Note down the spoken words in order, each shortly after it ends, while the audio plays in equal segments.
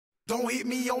Don't hit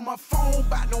me on my phone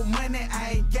about no money,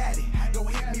 I ain't got it. Don't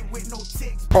hit me with no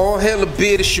text. All hail a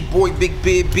beard, it's your boy Big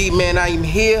Beard B, man. I am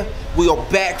here. We are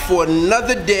back for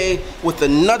another day with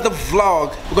another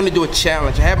vlog. We're gonna do a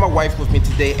challenge. I have my wife with me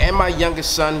today and my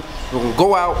youngest son. We're gonna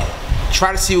go out,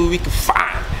 try to see what we can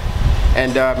find.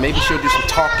 And maybe she'll do some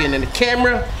talking in the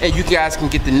camera and you guys can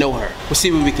get to know her. We'll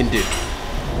see what we can do.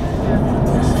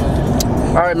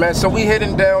 Alright, man, so we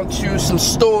heading down to some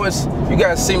stores. You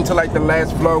guys seem to like the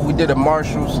last vlog we did at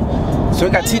Marshall's. So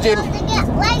we got TJ.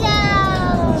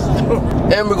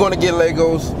 And we're gonna get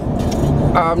Legos.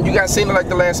 You guys seem to like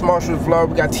the last Marshall's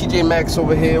vlog. We got TJ Maxx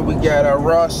over here. We got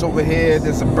Ross over here.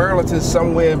 There's a Burlington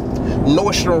somewhere.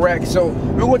 Nordstrom Rack. So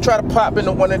we're gonna try to pop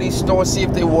into one of these stores, see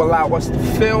if they will allow us to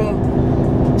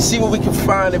film. See what we can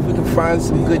find, if we can find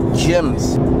some good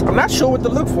gems. I'm not sure what to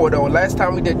look for though. Last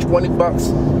time we did 20 bucks.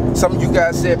 Some of you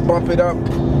guys said bump it up.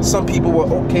 Some people were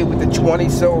okay with the 20,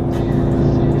 so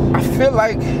I feel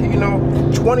like, you know,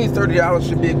 $20, $30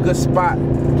 should be a good spot,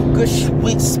 good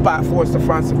sweet spot for us to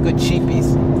find some good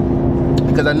cheapies.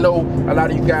 Because I know a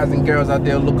lot of you guys and girls out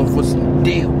there looking for some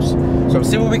deals. So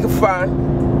see what we can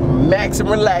find, max and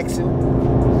relaxing,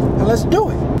 and let's do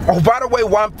it. Oh, by the way,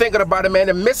 while I'm thinking about it, man,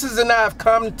 the missus and I have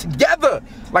come together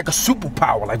like a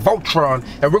superpower, like Voltron,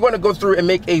 and we're going to go through and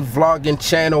make a vlogging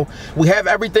channel. We have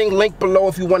everything linked below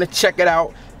if you want to check it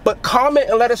out. But comment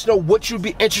and let us know what you'd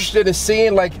be interested in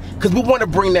seeing, like, because we want to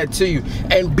bring that to you.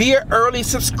 And be an early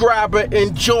subscriber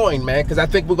and join, man, because I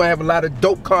think we're going to have a lot of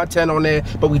dope content on there,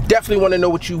 but we definitely want to know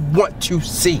what you want to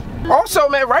see. Also,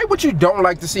 man, write what you don't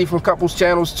like to see from couples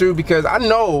channels too, because I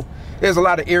know there's a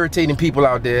lot of irritating people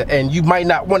out there, and you might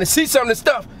not want to see some of the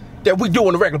stuff that we do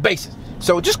on a regular basis.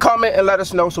 So just comment and let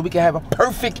us know so we can have a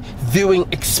perfect viewing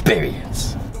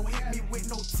experience. Don't hit me with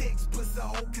no text, pussy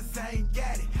hoe, cause I ain't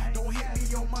got it. Don't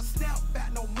hit me on my snap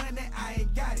about no money, I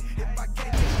ain't got it. If I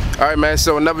can't. All right, man,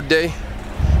 so another day.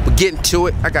 We're getting to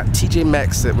it. I got TJ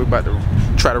Maxx that we're about to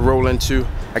try to roll into.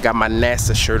 I got my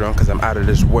NASA shirt on because I'm out of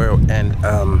this world, and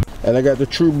I got the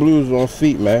True Blues on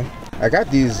feet, man. I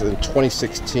got these in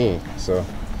 2016, so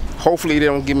hopefully they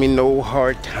don't give me no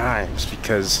hard times,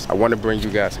 because I want to bring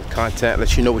you guys some content,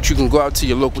 let you know what you can go out to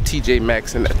your local TJ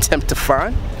Maxx and attempt to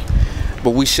find,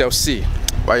 but we shall see.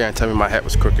 Why you didn't tell me my hat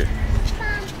was crooked?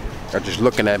 You're just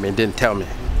looking at me and didn't tell me.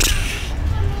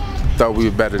 Thought we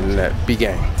were better than that.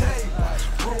 B-gang.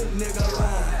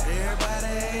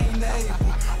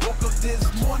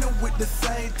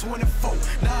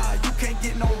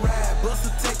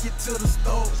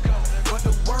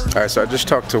 Alright, so I just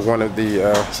talked to one of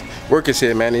the workers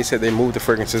here, man. He said they moved the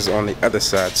fragrances on the other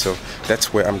side, so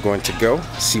that's where I'm going to go,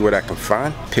 see what I can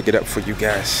find, pick it up for you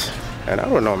guys. And I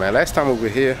don't know, man, last time we were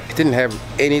here, it didn't have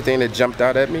anything that jumped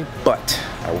out at me, but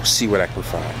I will see what I can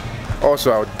find.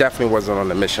 Also, I definitely wasn't on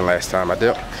the mission last time.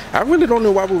 I really don't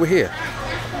know why we were here.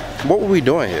 What were we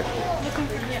doing here?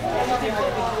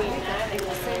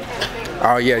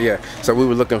 Oh, yeah. So we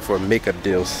were looking for makeup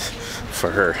deals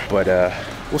for her, but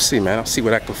we'll see, man. I'll see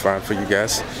what I can find for you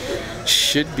guys.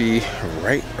 Should be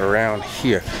right around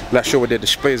here. Not sure what the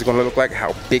display is going to look like,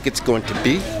 how big it's going to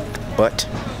be, but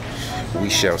we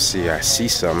shall see. I see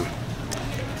some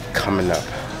coming up,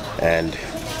 and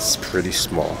it's pretty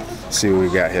small. Let's see what we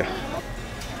got here.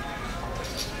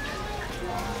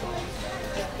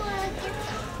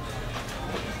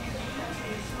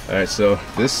 All right, so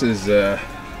this is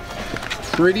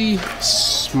pretty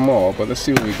small, but let's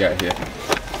see what we got here.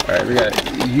 All right, we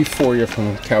got Euphoria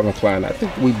from Calvin Klein. I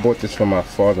think we bought this from my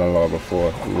father-in-law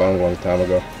before, a long time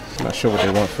ago. I'm not sure what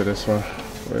they want for this one.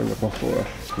 What are they looking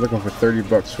for? Looking for 30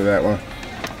 bucks for that one.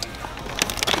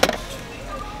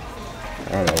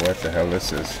 I don't know what the hell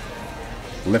this is.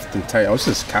 Lift and tighten. Oh, this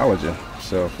is collagen.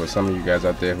 So for some of you guys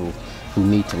out there who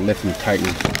need to lift and tighten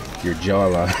your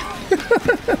jawline,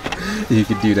 you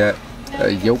could do that.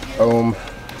 Yoke Ohm.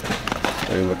 What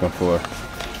are you looking for?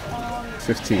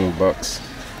 15 bucks.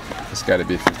 It's got to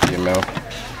be 50 ml.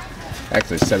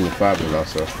 Actually 75 ml,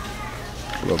 so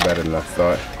a little better than I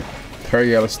thought.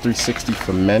 Perry Ellis 360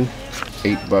 for men.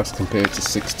 8 bucks compared to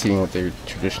 16 what they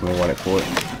traditionally wanted for it.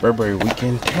 Burberry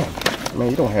Weekend 10.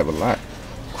 Man, you don't have a lot.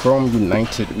 Chrome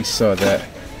United, we saw that.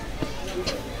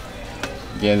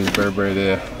 Again, Burberry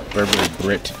there. Burberry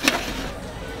Brit.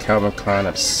 Calvin Klein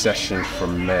Obsession for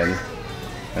men.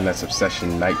 And that's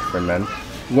Obsession Night for men.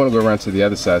 We want to go around to the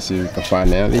other side, see if we can find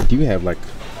now. They do have like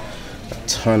a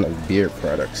ton of beard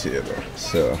products here though.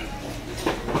 So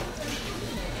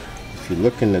if you're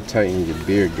looking to tighten your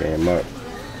beard game up,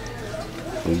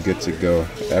 you're good to go.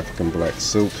 African Black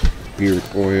Soap, beard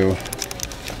oil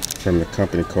from a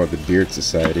company called the Beard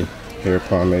Society. Hair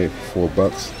pomade, 4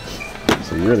 bucks.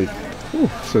 So really Whew,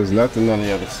 so there's nothing on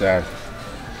the other side.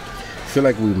 I feel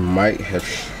like we might have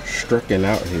strucken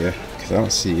out here because I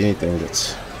don't see anything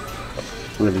that's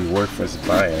really worth us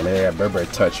buying. They have Burberry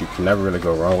Touch. You can never really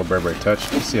go wrong with Burberry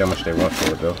Touch. Let's see how much they want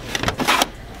for it though.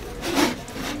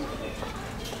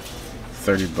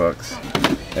 30 bucks.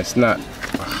 It's not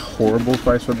a horrible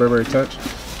price for Burberry Touch,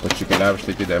 but you can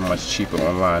obviously get that much cheaper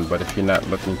online. But if you're not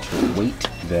looking to wait,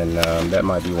 then that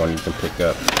might be one you can pick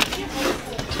up.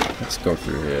 Let's go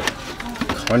through here.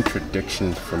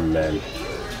 Contradiction for Men.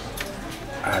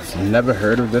 I've never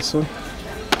heard of this one,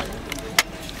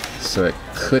 so it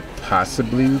could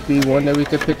possibly be one that we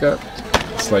could pick up.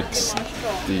 It's like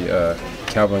the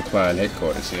Calvin Klein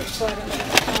headquarters here. I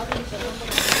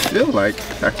feel like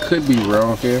I could be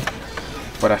wrong here,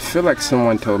 but I feel like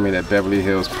someone told me that Beverly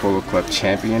Hills Polo Club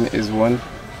Champion is one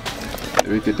that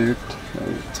we could do.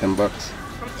 Maybe 10 bucks.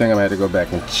 I think I'm gonna have to go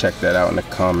back and check that out in the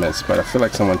comments, but I feel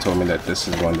like someone told me that this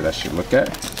is one that I should look at.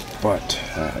 But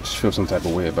I just feel some type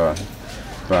of way about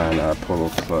buying Polo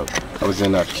Club. I was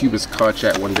in Cuba's car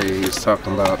chat one day. He was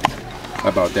talking about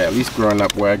that. At least growing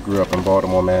up where I grew up in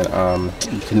Baltimore, man,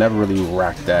 you can never really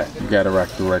rock that. You gotta rock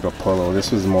the regular polo.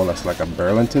 This was more or less like a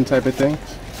Burlington type of thing,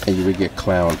 and you would get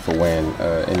clowned for wearing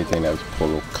anything that was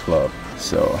Polo Club.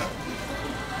 So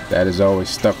that has always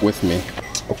stuck with me.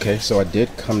 Okay, so I did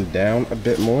come down a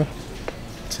bit more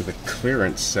to the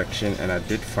clearance section, and I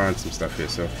did find some stuff here.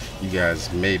 So you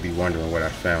guys may be wondering what I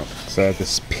found. So I have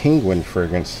this penguin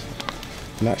fragrance.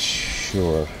 Not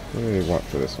sure what do they want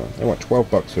for this one. They want 12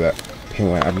 bucks for that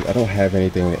penguin. I don't have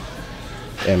anything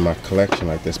in my collection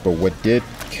like this, but what did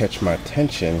catch my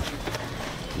attention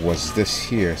was this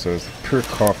here. So it's Pure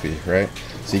Coffee, right?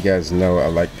 So you guys know I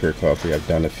like Pure Coffee. I've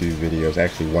done a few videos,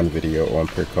 actually one video on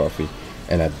Pure Coffee,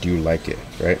 and I do like it,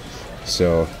 right?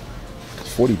 So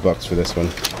 40 bucks for this one,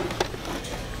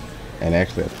 and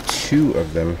actually I have 2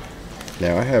 of them.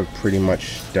 Now I have pretty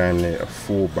much darn near a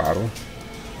full bottle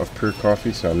of Pure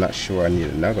Coffee, so I'm not sure I need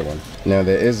another one. Now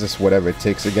there is this Whatever It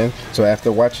Takes again. So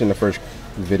after watching the first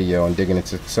video and digging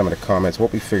into some of the comments,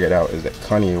 what we figured out is that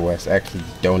Kanye West actually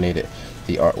donated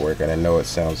the artwork, and I know it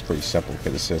sounds pretty simple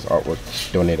because it says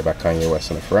artwork donated by Kanye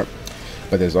West on the front,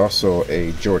 but there's also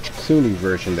a George Clooney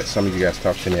version that some of you guys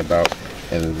talked to me about,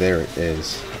 and there it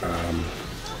is.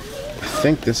 I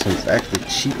think this one's actually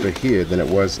cheaper here than it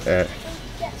was at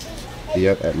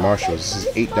Marshall's. This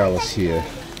is $8 here,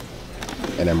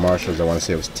 and at Marshall's I want to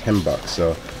say it was 10 bucks.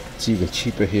 So it's even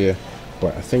cheaper here,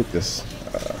 but I think this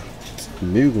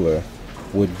Mugler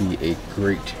would be a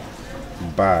great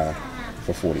buy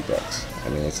for 40 bucks. I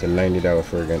mean, it's a $90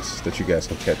 fragrance that you guys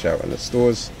can catch out in the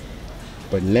stores,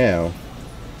 but now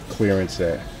clearance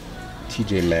at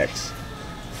TJ Maxx,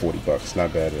 40 bucks,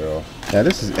 not bad at all. Now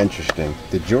this is interesting.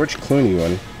 The George Clooney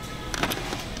one,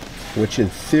 which in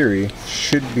theory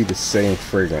should be the same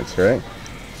fragrance, right?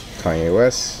 Kanye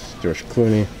West, George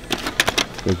Clooney.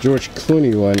 The George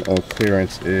Clooney one on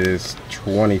clearance is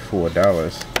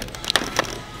 $24,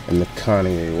 and the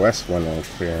Kanye West one on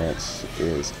clearance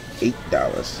is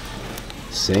 $8.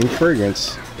 Same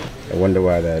fragrance. I wonder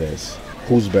why that is.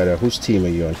 Who's better? Whose team are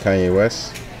you on, Kanye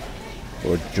West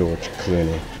or George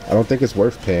Clooney? I don't think it's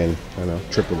worth paying, I know,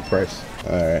 triple the price.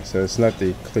 Alright, so it's not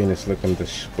the cleanest looking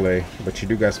display, but you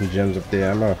do got some gems up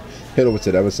there. I'm gonna head over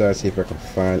to the other side, see if I can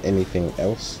find anything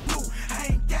else.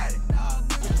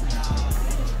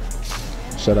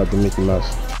 Shout out to Mickey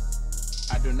Mouse.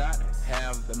 I do not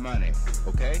have the money,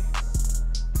 okay?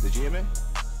 Did you hear me?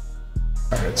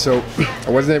 Alright, so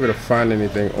I wasn't able to find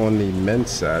anything on the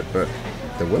men's side, but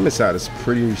the women's side is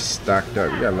pretty stocked up.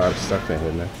 You got a lot of stuff in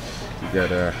here, man. You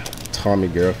got Tommy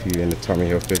Girl, if you're in the Tommy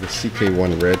Hilfiger,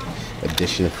 CK1 Red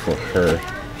edition for her.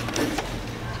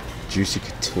 Juicy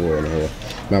Couture in here.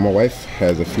 Now my wife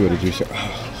has a few of the Juicy.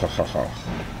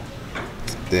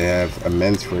 They have a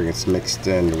men's fragrance mixed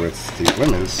in with the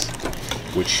women's,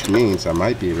 which means I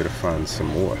might be able to find some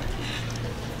more.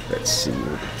 Let's see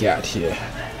what we got here.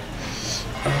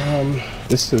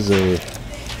 This is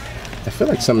I feel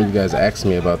like some of you guys asked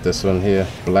me about this one here.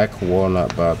 Black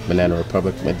Walnut by Banana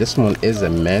Republic. This one is a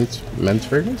men's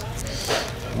fragrance.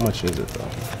 How much is it though?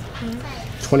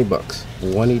 20 bucks.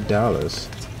 $20. I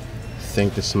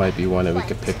think this might be one that we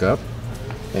could pick up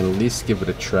and at least give it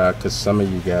a try, because some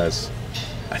of you guys,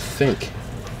 I think,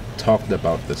 talked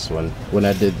about this one when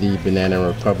I did the Banana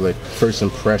Republic first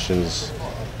impressions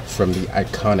from the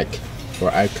iconic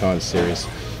or icon series.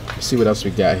 Let's see what else we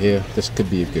got here. This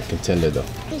could be a good contender though.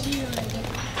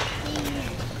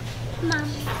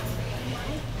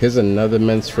 Here's another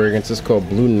men's fragrance. It's called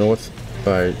Blue North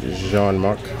by Jean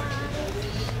Marc.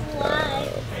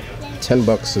 10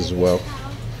 bucks as well.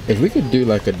 If we could do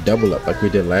like a double up like we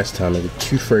did last time and get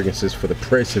 2 fragrances for the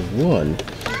price of 1,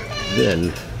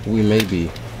 then we may be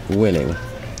winning.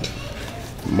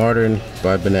 Modern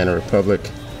by Banana Republic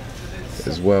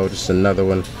as well, just another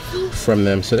one from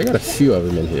them. So they got a few of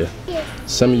them in here.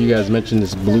 Some of you guys mentioned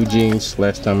this blue jeans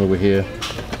last time we were here.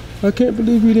 I can't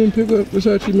believe we didn't pick up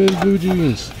Versace men's blue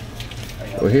jeans.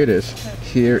 Well, here it is.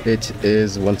 Here it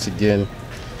is once again.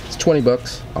 It's 20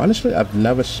 bucks. Honestly, I've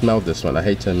never smelled this one. I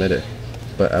hate to admit it,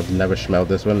 but I've never smelled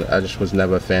this one. I just was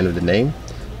never a fan of the name.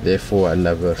 Therefore, I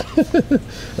never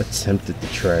attempted to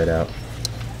try it out.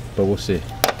 But we'll see.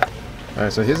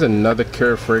 Alright, so here's another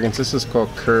Curve fragrance. This is called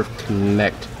Curve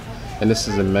Connect. And this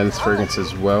is a men's fragrance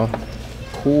as well.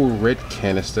 Cool red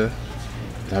canister.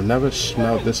 I've never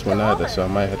smelled this one either, so I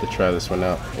might have to try this one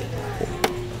out.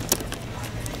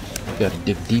 Gotta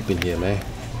dig deep in here, man.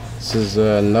 This is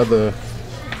another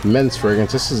men's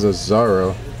fragrance. This is a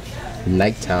Zorro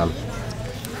Nighttime.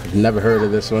 I've never heard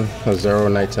of this one. A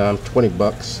Zorro Nighttime, 20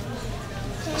 bucks.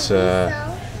 It's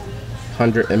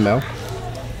 100 ml.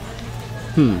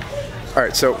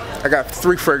 Alright, so I got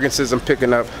 3 fragrances I'm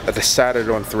picking up. I decided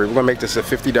on 3. We're gonna make this a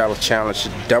 $50 challenge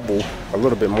to double, a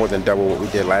little bit more than double what we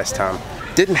did last time.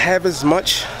 Didn't have as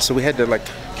much, so we had to, like,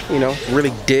 you know,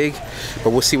 really dig. But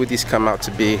we'll see what these come out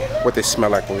to be, what they smell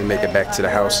like when we make it back to the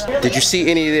house. Did you see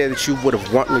any there that you would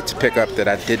have wanted me to pick up that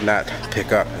I did not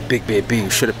pick up? Big baby, you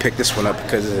should have picked this one up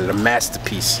because it's a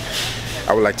masterpiece.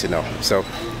 I would like to know. So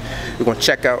we're gonna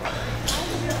check out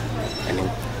and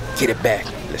then get it back.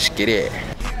 Let's get it.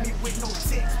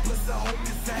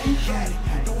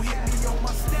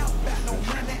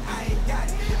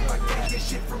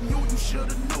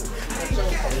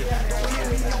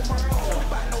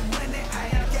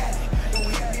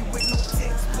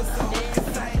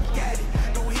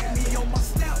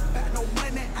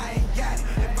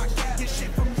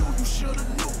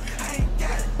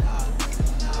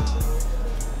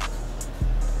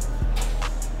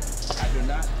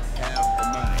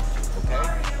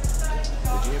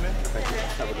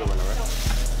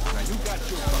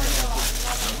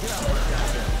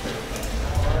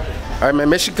 All right, man,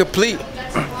 mission complete.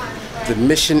 The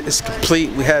mission is complete.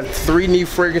 We had 3 new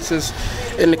fragrances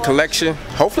in the collection.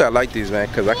 Hopefully I like these, man,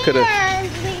 because I could have.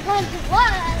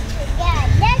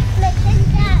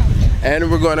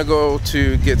 And we're gonna go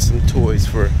to get some toys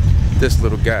for this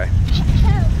little guy.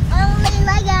 Only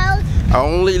Legos.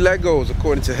 Only Legos,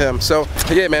 according to him. So,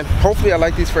 yeah, man, hopefully I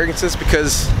like these fragrances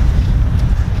because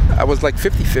I was like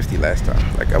 50-50 last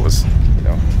time. Like I was, you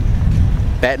know,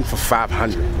 batting for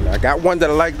 500. You know, I got one that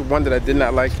I liked, one that I did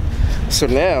not like. So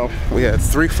now we have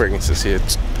 3 fragrances here.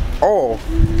 It's all,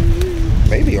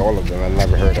 maybe all of them I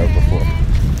never heard of before.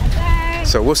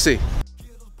 So we'll see.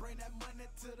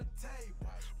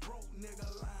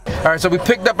 All right, so we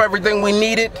picked up everything we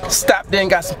needed. Stopped in,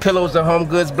 got some pillows and home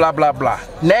goods, blah, blah, blah.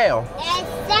 Now,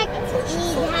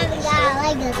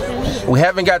 we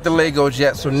haven't got the Legos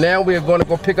yet, so now we're going to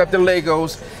go pick up the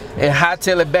Legos and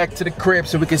hightail it back to the crib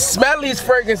so we can smell these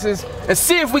fragrances and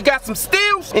see if we got some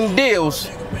steals and deals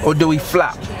or do we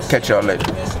flop. Catch y'all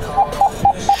later.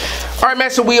 All right,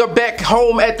 man, so we are back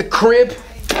home at the crib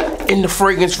in the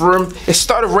fragrance room. It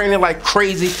started raining like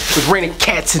crazy. It was raining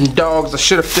cats and dogs. I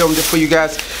should have filmed it for you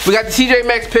guys. We got the TJ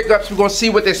Maxx pickups. We're going to see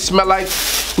what they smell like.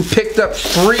 We picked up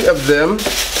 3 of them,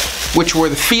 which were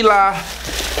the Fila,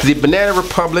 the Banana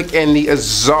Republic, and the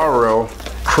Zorro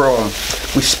Chrome.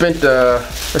 We spent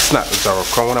it's not the Zorro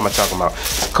Chrome, what am I talking about?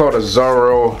 It's called a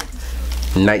Zorro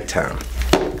Nighttime.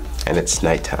 And it's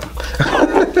nighttime.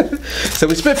 So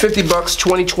we spent 50 bucks,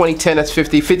 20, 20, 10, that's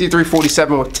 50,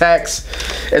 53.47 with tax.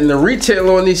 And the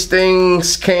retail on these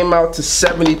things came out to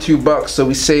 72 bucks, so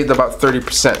we saved about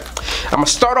 30%. I'm gonna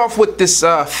start off with this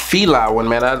Fila one,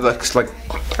 man. I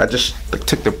just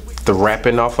took the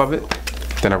wrapping off of it.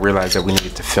 Then I realized that we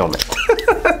needed to film it.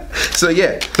 So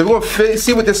yeah, so we're gonna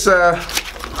see what this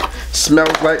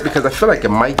smells like because I feel like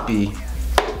it might be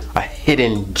a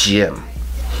hidden gem.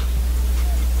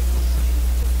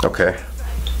 Okay.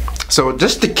 So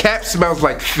just the cap smells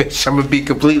like fish. I'm gonna be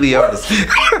completely honest.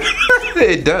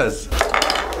 It does.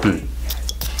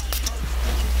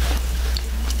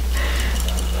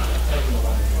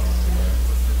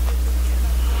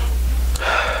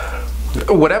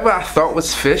 Whatever I thought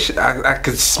was fish, I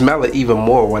could smell it even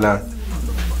more when I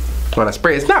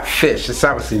spray. It's not fish. It's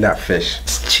obviously not fish.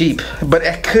 It's cheap, but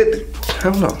it could. I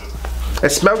don't know. It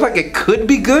smells like it could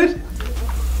be good.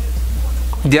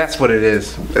 That's what it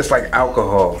is. It's like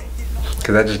alcohol,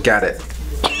 because I just got it.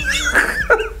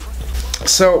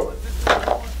 So,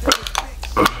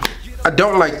 I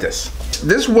don't like this.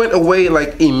 This went away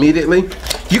like immediately.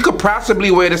 You could possibly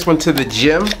wear this one to the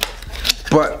gym,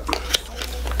 but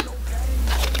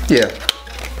Yeah.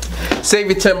 Save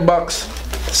you 10 bucks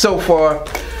so far.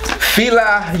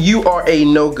 Fila, you are a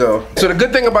no-go. So the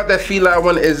good thing about that Fila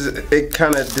one is it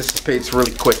kind of dissipates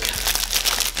really quick.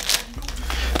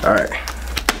 Alright.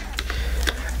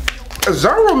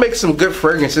 Zara makes some good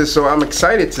fragrances, so I'm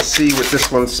excited to see what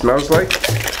this one smells like.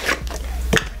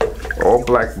 All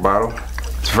black bottle.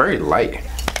 It's very light.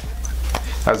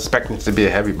 I was expecting it to be a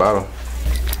heavy bottle.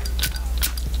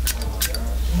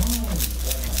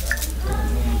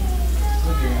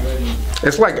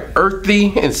 It's like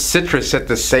earthy and citrus at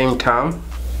the same time.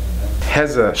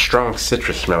 Has a strong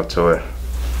citrus smell to it.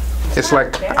 It's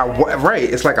like,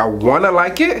 it's like I wanna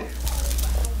like it,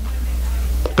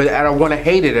 but I don't wanna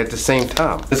hate it at the same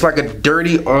time. It's like a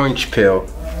dirty orange peel.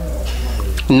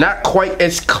 Not quite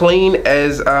as clean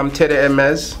as TJ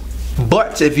Maxx,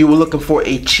 but if you were looking for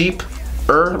a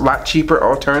lot cheaper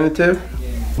alternative,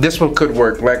 this one could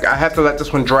work. Like, I have to let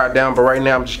this one dry down, but right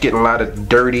now I'm just getting a lot of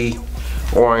dirty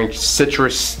orange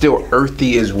citrus, still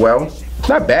earthy as well.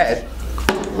 Not bad,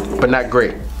 but not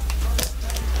great.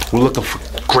 We're looking for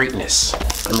greatness.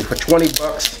 I mean, for 20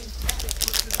 bucks,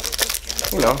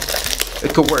 you know,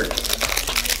 it could work.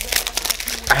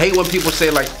 I hate when people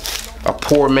say like a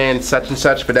poor man such and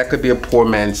such, but that could be a poor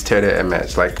man's TJ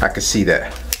Maxx. Like, I could see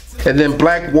that. And then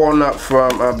black walnut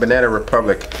from Banana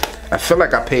Republic. I feel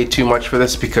like I paid too much for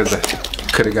this because I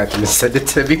could have got them to send it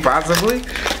to me possibly,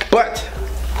 but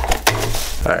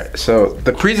alright, so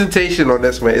the presentation on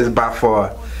this one is by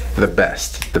far the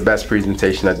best. The best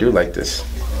presentation. I do like this.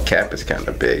 Cap is kind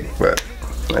of big, but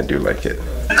I do like it.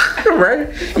 Right?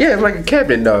 Yeah, it's like a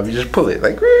cabinet knob. You just pull it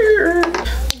like.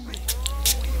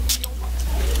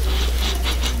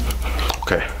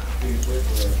 Okay.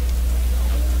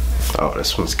 Oh,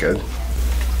 this one's good.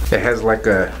 It has like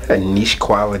a niche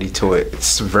quality to it.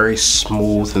 It's very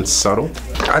smooth and subtle.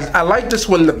 I like this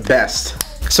one the best.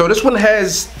 So this one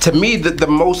has, to me, the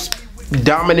most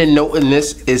dominant note in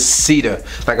this is cedar.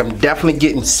 Like, I'm definitely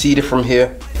getting cedar from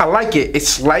here. I like it.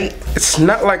 It's light. It's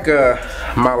not like a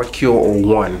molecule or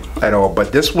one at all,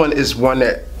 but this one is one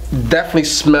that definitely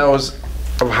smells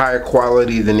of higher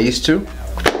quality than these two.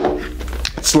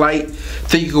 It's light.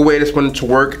 I think you can wear this one to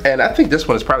work, and I think this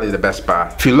one is probably the best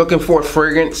buy. If you're looking for a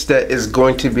fragrance that is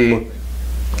going to be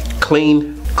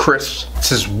clean, crisp, it's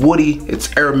just woody,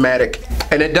 it's aromatic,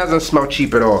 and it doesn't smell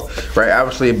cheap at all, right?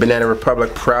 Obviously, Banana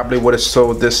Republic probably would have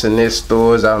sold this in their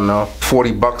stores, I don't know,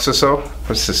 40 bucks or so.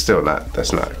 This is still not,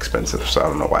 that's not expensive, so I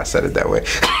don't know why I said it that way.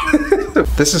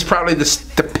 This is probably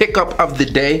the pickup of the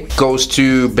day. Goes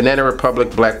to Banana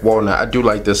Republic Black Walnut. I do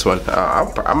like this one.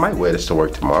 I might wear this to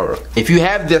work tomorrow. If you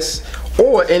have this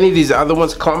or any of these other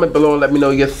ones, comment below and let me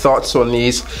know your thoughts on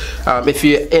these. If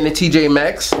you're in a TJ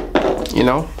Maxx, you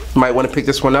know, might want to pick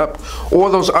this one up, or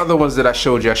those other ones that I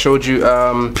showed you. I showed you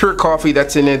Pure Coffee,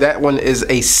 that's in there. That one is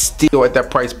a steal at that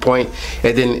price point.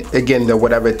 And then again, the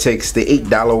whatever it takes, the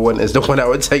 $8 one is the one I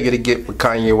would tell you to get with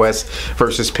Kanye West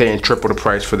versus paying triple the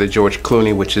price for the George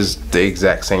Clooney, which is the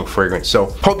exact same fragrance. So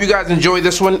hope you guys enjoy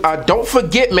this one. Don't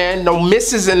forget, man, no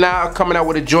misses and I are coming out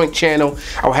with a joint channel.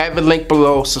 I'll have a link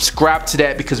below. Subscribe to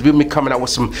that because we'll be coming out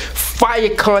with some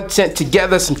fire content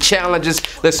together, some challenges.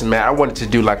 Listen, man, I wanted to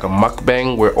do like a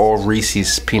mukbang where all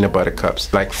Reese's peanut butter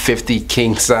cups, like 50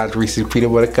 king size Reese's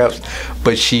peanut butter cups,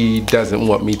 but she doesn't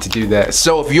want me to do that.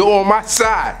 So if you're on my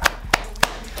side,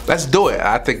 let's do it.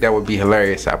 I think that would be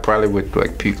hilarious. I probably would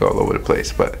like puke all over the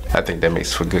place, but I think that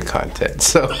makes for good content.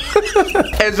 So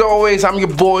as always, I'm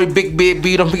your boy Big Beard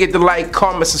B. Don't forget to like,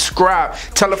 comment, subscribe,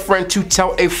 tell a friend to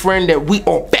tell a friend that we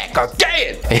are back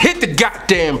again, and hit the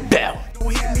goddamn bell.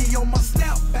 Don't hit me on my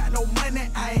snap, got no money,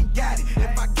 I ain't got it.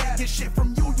 If I can't get shit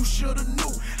from you, you shoulda knew.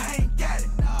 I ain't got it.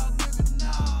 Nah, nigga,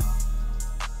 nah.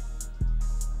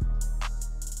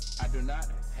 I do not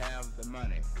have the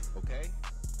money.